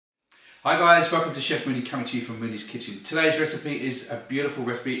Hi guys, welcome to Chef Mooney coming to you from Mooney's Kitchen. Today's recipe is a beautiful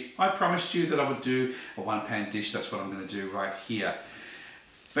recipe. I promised you that I would do a one-pan dish. That's what I'm going to do right here.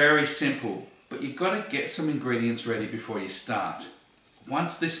 Very simple, but you've got to get some ingredients ready before you start.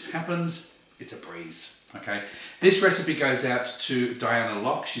 Once this happens, it's a breeze. Okay, this recipe goes out to Diana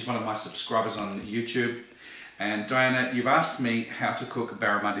Locke. She's one of my subscribers on YouTube. And Diana, you've asked me how to cook a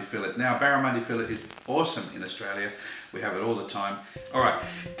barramundi fillet. Now, barramundi fillet is awesome in Australia. We have it all the time. All right,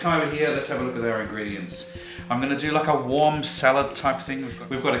 come over here. Let's have a look at our ingredients. I'm going to do like a warm salad type thing.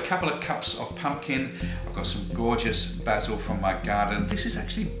 We've got a couple of cups of pumpkin. I've got some gorgeous basil from my garden. This is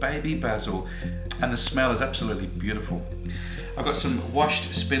actually baby basil, and the smell is absolutely beautiful. I've got some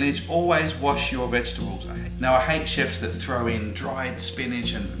washed spinach. Always wash your vegetables. Now, I hate chefs that throw in dried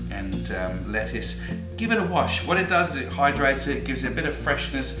spinach and lettuce. Give it a wash. What it does is it hydrates it, gives it a bit of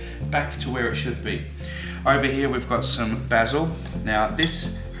freshness back to where it should be. Over here we've got some basil. Now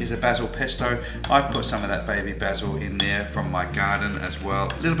this is a basil pesto. I've put some of that baby basil in there from my garden as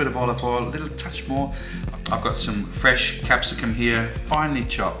well. A little bit of olive oil, a little touch more. I've got some fresh capsicum here, finely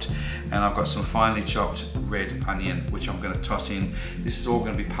chopped, and I've got some finely chopped red onion, which I'm going to toss in. This is all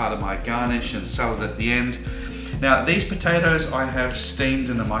going to be part of my garnish and salad at the end. Now these potatoes I have steamed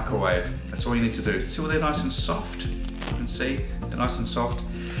in the microwave. That's all you need to do. See, they're nice and soft. You can see they're nice and soft.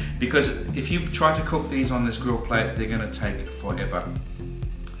 Because if you try to cook these on this grill plate, they're going to take forever.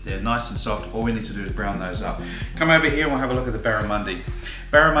 They're nice and soft. All we need to do is brown those up. Come over here and we'll have a look at the barramundi.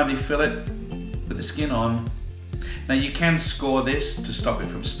 Barramundi fillet with the skin on. Now you can score this to stop it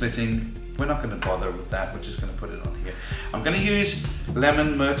from splitting. We're not going to bother with that. We're just going to put it on here. I'm going to use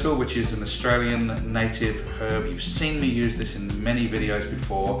lemon myrtle, which is an Australian native herb. You've seen me use this in many videos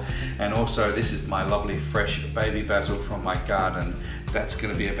before. And also this is my lovely fresh baby basil from my garden. That's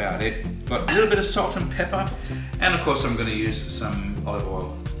going to be about it. Got a little bit of salt and pepper. And of course I'm going to use some olive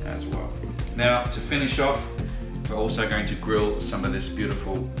oil as well. Now to finish off, we're also going to grill some of this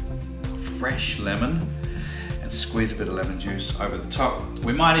beautiful fresh lemon. Squeeze a bit of lemon juice over the top.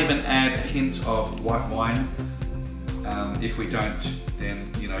 We might even add a hint of white wine. If we don't,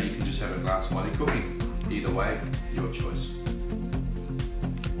 then you can just have a glass while you're cooking. Either way, your choice.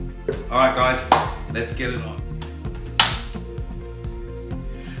 All right, guys, let's get it on.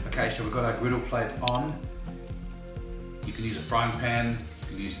 Okay, so we've got our griddle plate on. You can use a frying pan.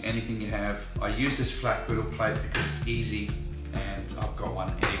 You can use anything you have. I use this flat griddle plate because it's easy, and I've got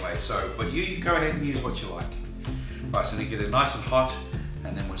one anyway. But you go ahead and use what you like. Right, so we get it nice and hot,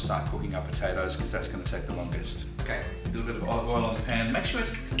 and then we'll start cooking our potatoes because that's going to take the longest. Okay, a little bit of olive oil on the pan. Make sure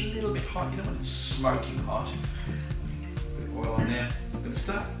it's a little bit hot. You don't want it smoking hot. A bit of oil on there. We're going to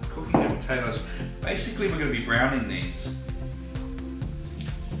start cooking our potatoes. Basically, we're going to be browning these.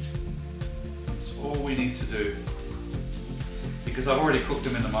 That's all we need to do. Because I've already cooked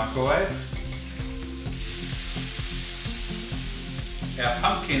them in the microwave. Our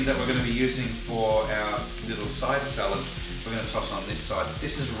pumpkin that we're going to be using for our little side salad, we're going to toss on this side.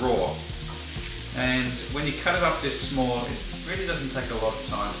 This is raw, and when you cut it up this small, it really doesn't take a lot of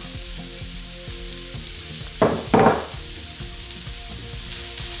time.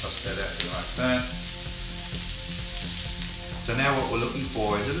 Toss that out like that. So now what we're looking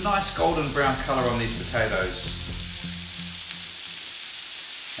for is a nice golden brown colour on these potatoes,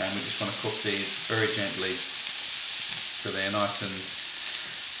 and we just want to cook these very gently so they're nice and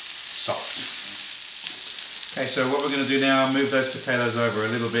soft. Okay, so what we're going to do now, move those potatoes over a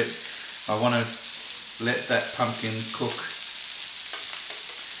little bit. I want to let that pumpkin cook,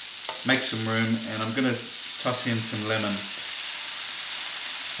 make some room, and I'm going to toss in some lemon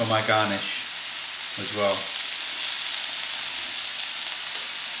for my garnish as well.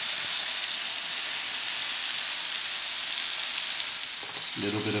 A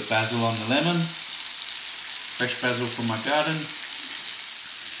little bit of basil on the lemon, fresh basil from my garden.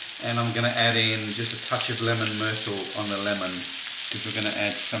 And I'm going to add in just a touch of lemon myrtle on the lemon, because we're going to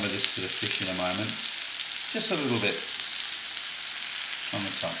add some of this to the fish in a moment. Just a little bit on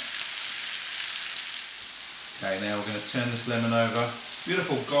the top. Okay, now we're going to turn this lemon over.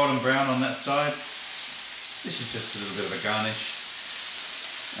 Beautiful golden brown on that side. This is just a little bit of a garnish.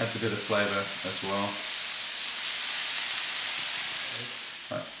 Adds a bit of flavour as well.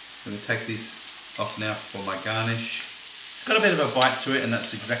 Right, I'm going to take these off now for my garnish. It's got a bit of a bite to it, and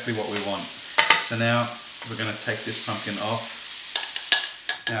that's exactly what we want. So now we're going to take this pumpkin off.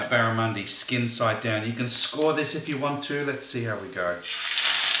 Now barramundi, skin side down. You can score this if you want to. Let's see how we go.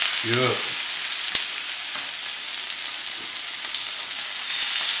 Beautiful.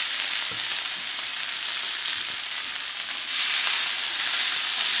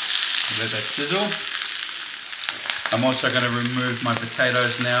 Let that sizzle. I'm also going to remove my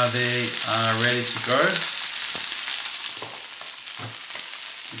potatoes now. They are ready to go.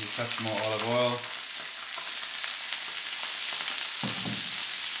 Give a touch more olive oil.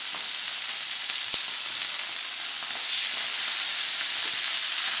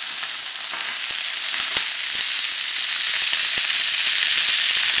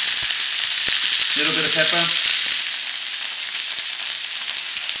 Little bit of pepper.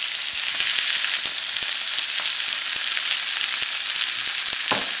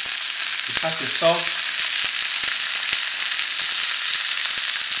 A touch of salt.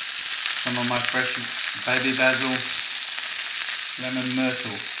 Some of my fresh baby basil, lemon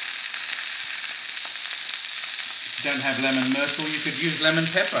myrtle. If you don't have lemon myrtle, you could use lemon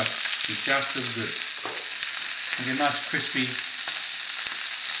pepper. It's just as good. And a nice crispy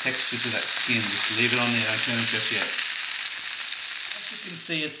texture to that skin. Just leave it on there, don't turn it just yet. As you can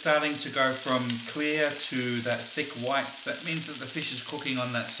see, it's starting to go from clear to that thick white. That means that the fish is cooking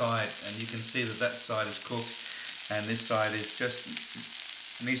on that side, and you can see that that side is cooked and this side is just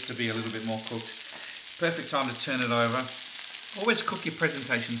needs to be a little bit more cooked. Perfect time to turn it over. Always cook your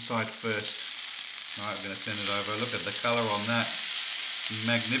presentation side first. Alright, I'm going to turn it over. Look at the colour on that.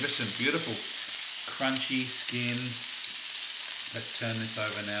 Magnificent, beautiful, crunchy skin. Let's turn this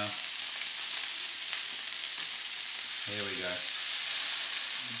over now. There we go.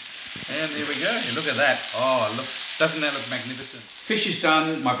 And there we go. Look at that. Oh, look. Doesn't that look magnificent? Fish is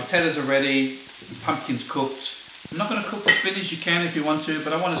done. My potatoes are ready. Pumpkin's cooked. I'm not going to cook the spinach. You can if you want to,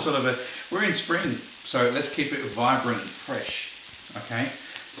 but I want to sort of we're in spring, so let's keep it vibrant and fresh. Okay.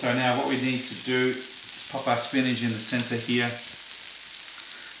 So now what we need to do is pop our spinach in the center here.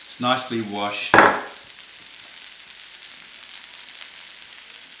 It's nicely washed.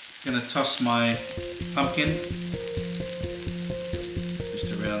 I'm going to toss my pumpkin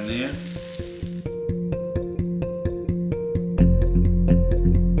just around there.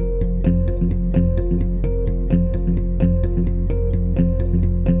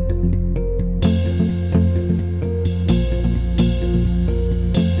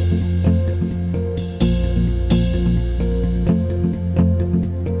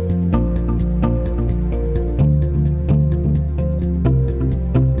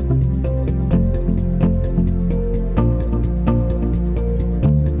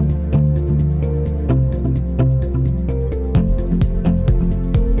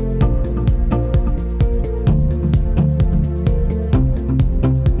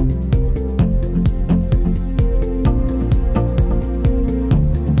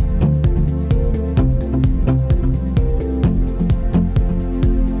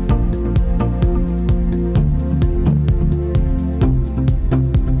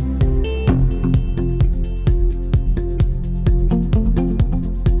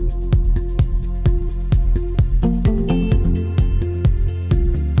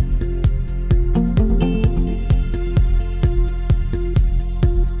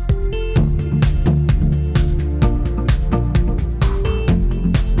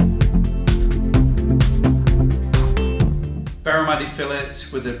 Barramundi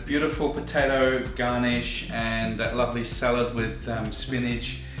fillets with a beautiful potato garnish and that lovely salad with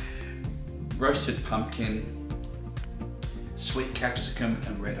spinach, roasted pumpkin, sweet capsicum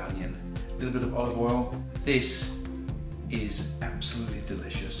and red onion, a little bit of olive oil. This is absolutely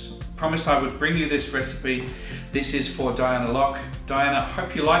delicious. Promised I would bring you this recipe. This is for Diana Locke. Diana,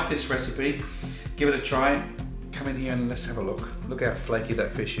 hope you like this recipe. Give it a try. Come in here and let's have a look. Look how flaky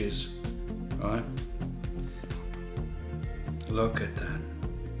that fish is. All right. Look at that.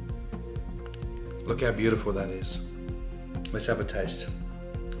 Look how beautiful that is. Let's have a taste.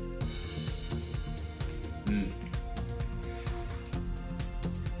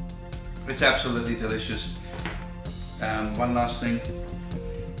 It's absolutely delicious. One last thing.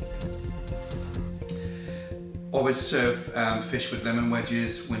 Always serve fish with lemon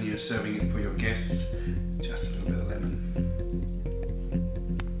wedges when you're serving it for your guests. Just a little bit of lemon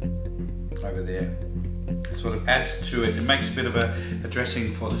over there. It sort of adds to it. It makes a bit of a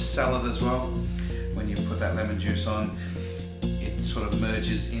dressing for the salad as well. When you put that lemon juice on, it sort of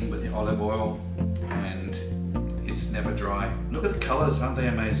merges in with the olive oil and it's never dry. Look at the colors, aren't they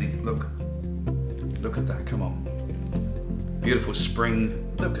amazing? Look at that, come on. Beautiful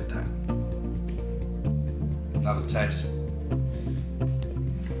spring, look at that. Another taste.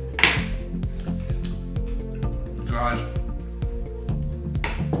 Guys,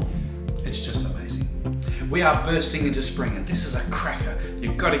 it's just amazing. We are bursting into spring and this is a cracker.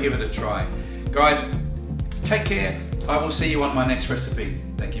 You've got to give it a try. Guys, take care. I will see you on my next recipe.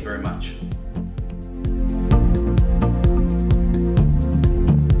 Thank you very much.